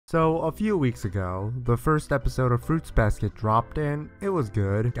So a few weeks ago, the first episode of Fruits Basket dropped and it was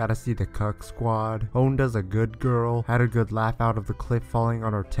good. Got to see the Cuck Squad. Honda's a good girl. Had a good laugh out of the cliff falling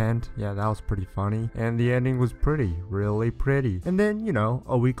on her tent. Yeah, that was pretty funny. And the ending was pretty, really pretty. And then, you know,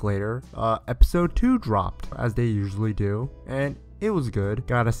 a week later, episode 2 dropped, as they usually do. And it was good.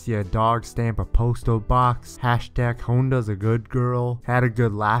 Got to see a dog stamp a postal box. Hashtag Honda's a good girl. Had a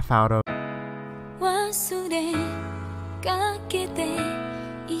good laugh out of.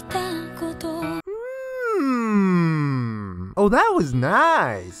 Oh, that was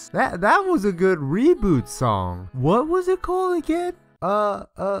nice. That was a good reboot song. What was it called again?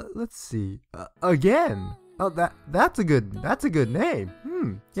 Let's see. Again. Oh, that's a good name.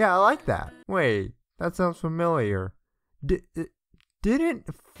 Yeah, I like that. Wait, that sounds familiar. Didn't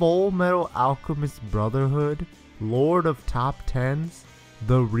Full Metal Alchemist Brotherhood, Lord of Top Tens,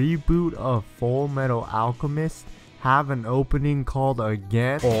 the reboot of Full Metal Alchemist, have an opening called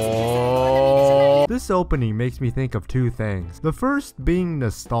Again? Oh. This opening makes me think of two things. The first being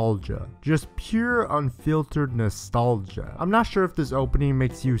nostalgia. Just pure unfiltered nostalgia. I'm not sure if this opening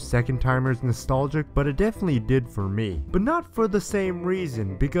makes you second timers nostalgic, but it definitely did for me. But not for the same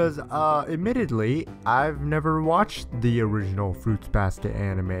reason, because admittedly, I've never watched the original Fruits Basket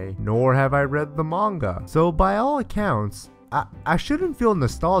anime, nor have I read the manga. So by all accounts, I shouldn't feel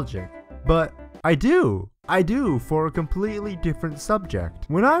nostalgic, but I do for a completely different subject.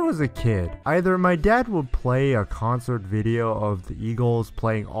 When I was a kid, either my dad would play a concert video of the Eagles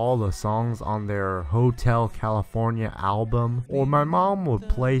playing all the songs on their Hotel California album, or my mom would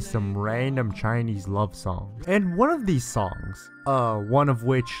play some random Chinese love songs. And one of these songs, one of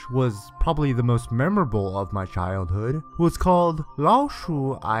which was probably the most memorable of my childhood, was called 老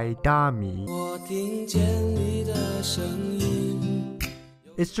鼠爱大米.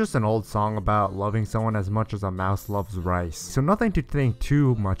 It's just an old song about loving someone as much as a mouse loves rice. So nothing to think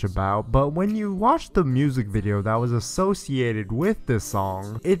too much about, but when you watch the music video that was associated with this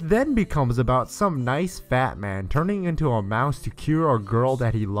song, it then becomes about some nice fat man turning into a mouse to cure a girl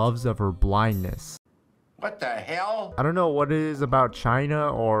that he loves of her blindness. What the hell? I don't know what it is about China,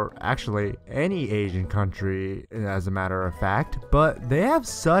 or actually any Asian country as a matter of fact, but they have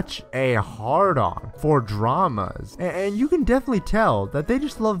such a hard-on for dramas, and you can definitely tell that they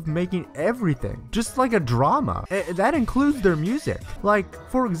just love making everything just like a drama. That includes their music. Like,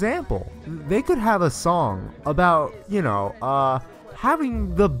 for example, they could have a song about, you know,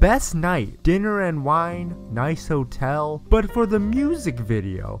 having the best night, dinner and wine, nice hotel, but for the music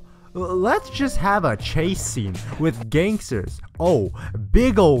video, let's just have a chase scene with gangsters. Oh,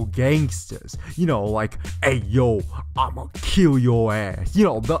 big old gangsters. You know, like, hey yo, I'ma kill your ass. You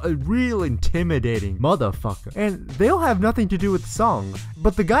know, the real intimidating motherfucker. And they'll have nothing to do with the song,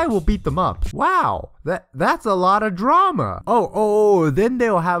 but the guy will beat them up. Wow, that's a lot of drama. Oh, then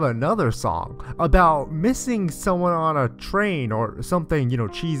they'll have another song about missing someone on a train or something, you know,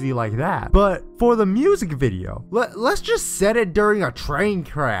 cheesy like that. But for the music video, let's just set it during a train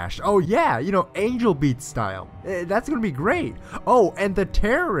crash. Oh yeah, you know, Angel Beat style. That's gonna be great. Oh, and the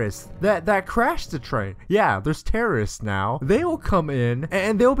terrorists that crashed the train. Yeah, there's terrorists now. They will come in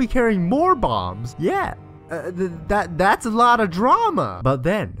and they'll be carrying more bombs. Yeah, that's a lot of drama. But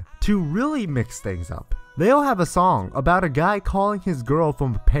then, to really mix things up, they'll have a song about a guy calling his girl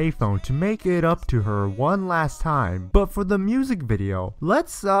from a payphone to make it up to her one last time. But for the music video,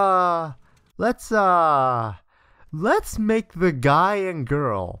 let's make the guy and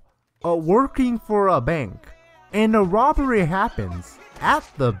girl working for a bank, and a robbery happens at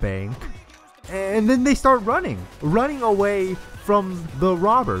the bank, and then they start running away from the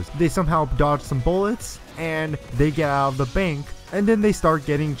robbers. They somehow dodge some bullets and they get out of the bank, and then they start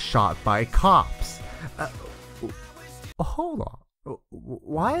getting shot by cops. Hold on.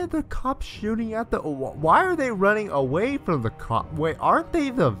 Why are the cops shooting at the... Why are they running away from the cop? Wait, aren't they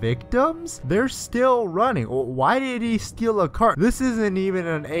the victims? They're still running. Why did he steal a car? This isn't even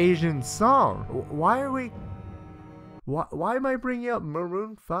an Asian song. Why are we... Why am I bringing up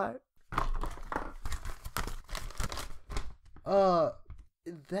Maroon 5?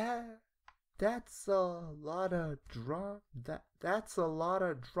 That's a lot of drama. That's a lot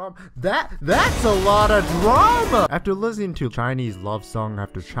of drama. That's a lot of drama! After listening to Chinese love song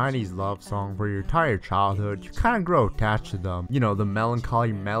after Chinese love song for your entire childhood, you kind of grow attached to them. You know, the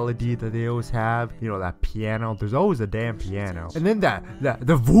melancholy melody that they always have. You know, that piano. There's always a damn piano. And then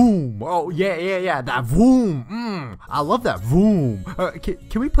the voom. Oh, yeah. That voom. I love that voom.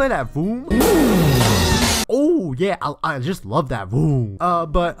 Can we play that voom? Oh, yeah. I just love that voom.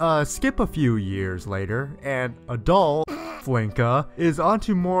 But skip a few years later, and adult... Flinnka is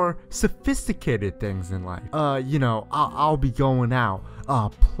onto more sophisticated things in life. You know, I'll be going out,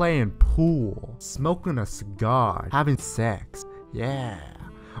 playing pool, smoking a cigar, having sex. Yeah.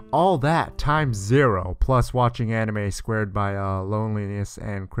 All that times 0, plus watching anime squared by loneliness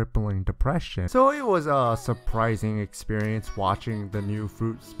and crippling depression. So it was a surprising experience watching the new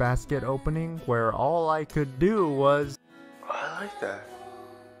Fruits Basket opening, where all I could do was... I like that.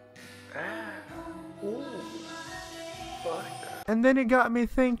 Ooh. I like that. And then it got me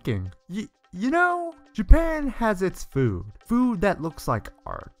thinking, you know, Japan has its food that looks like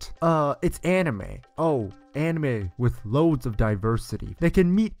art. It's anime. Oh, anime with loads of diversity. They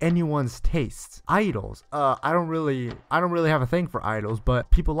can meet anyone's tastes. Idols. I don't really have a thing for idols,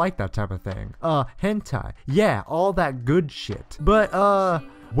 but people like that type of thing. Hentai. Yeah, all that good shit. But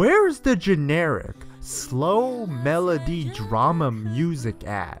where's the generic slow melody drama music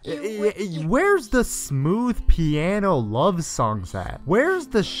at? Where's the smooth piano love songs at? Where's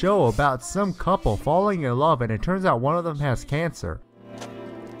the show about some couple falling in love and it turns out one of them has cancer?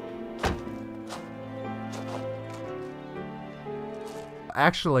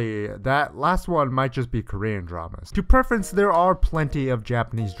 Actually, that last one might just be Korean dramas. To preference, there are plenty of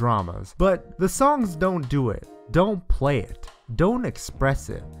Japanese dramas, but the songs don't do it. Don't play it. Don't express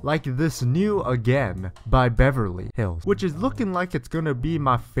it. Like this new Again by Beverly Hills, which is looking like it's gonna be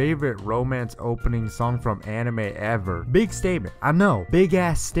my favorite romance opening song from anime ever. Big statement, I know, big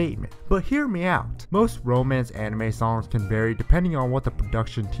ass statement, but hear me out. Most romance anime songs can vary depending on what the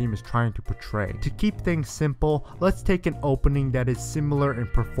production team is trying to portray. To keep things simple, let's take an opening that is similar in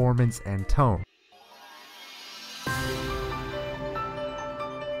performance and tone.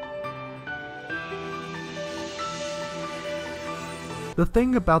 The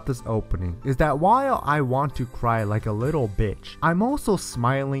thing about this opening is that while I want to cry like a little bitch, I'm also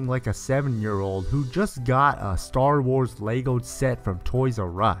smiling like a 7-year-old who just got a Star Wars Lego set from Toys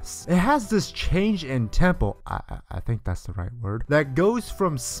R Us. It has this change in tempo, I think that's the right word, that goes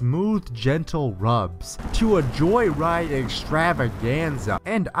from smooth, gentle rubs to a joyride extravaganza.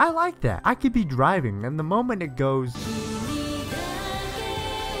 And I like that. I could be driving and the moment it goes,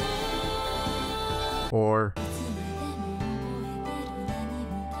 or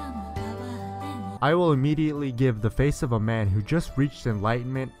I will immediately give the face of a man who just reached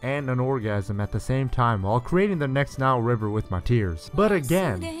enlightenment and an orgasm at the same time while creating the next Nile River with my tears. But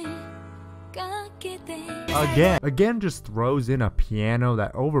again just throws in a piano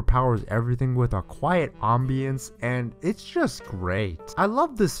that overpowers everything with a quiet ambience, and it's just great. I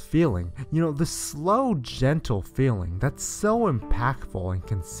love this feeling, you know, the slow, gentle feeling that's so impactful and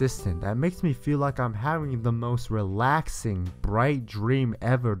consistent that makes me feel like I'm having the most relaxing, bright dream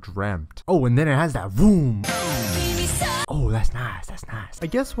ever dreamt. Oh, and then it has that boom. Oh, that's nice, that's nice. I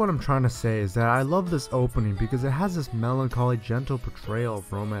guess what I'm trying to say is that I love this opening because it has this melancholy, gentle portrayal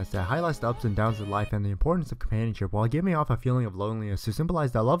of romance that highlights the ups and downs of life and the importance of companionship while giving off a feeling of loneliness to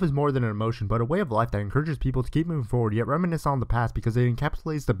symbolize that love is more than an emotion but a way of life that encourages people to keep moving forward yet reminisce on the past because it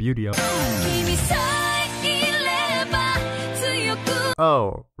encapsulates the beauty of...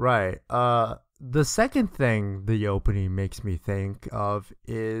 Oh, right. The second thing the opening makes me think of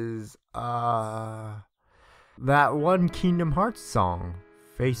is, that one Kingdom Hearts song,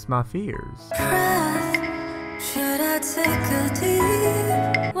 Face My Fears.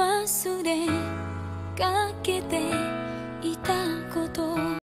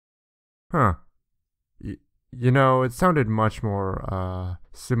 Huh. You know, it sounded much more,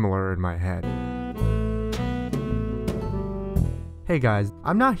 similar in my head. Hey guys,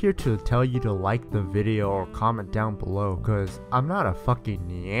 I'm not here to tell you to like the video or comment down below cause I'm not a fucking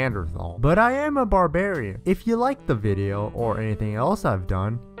Neanderthal, but I am a barbarian. If you like the video or anything else I've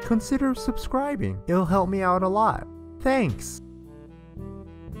done, consider subscribing. It'll help me out a lot. Thanks.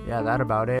 Yeah, that about it.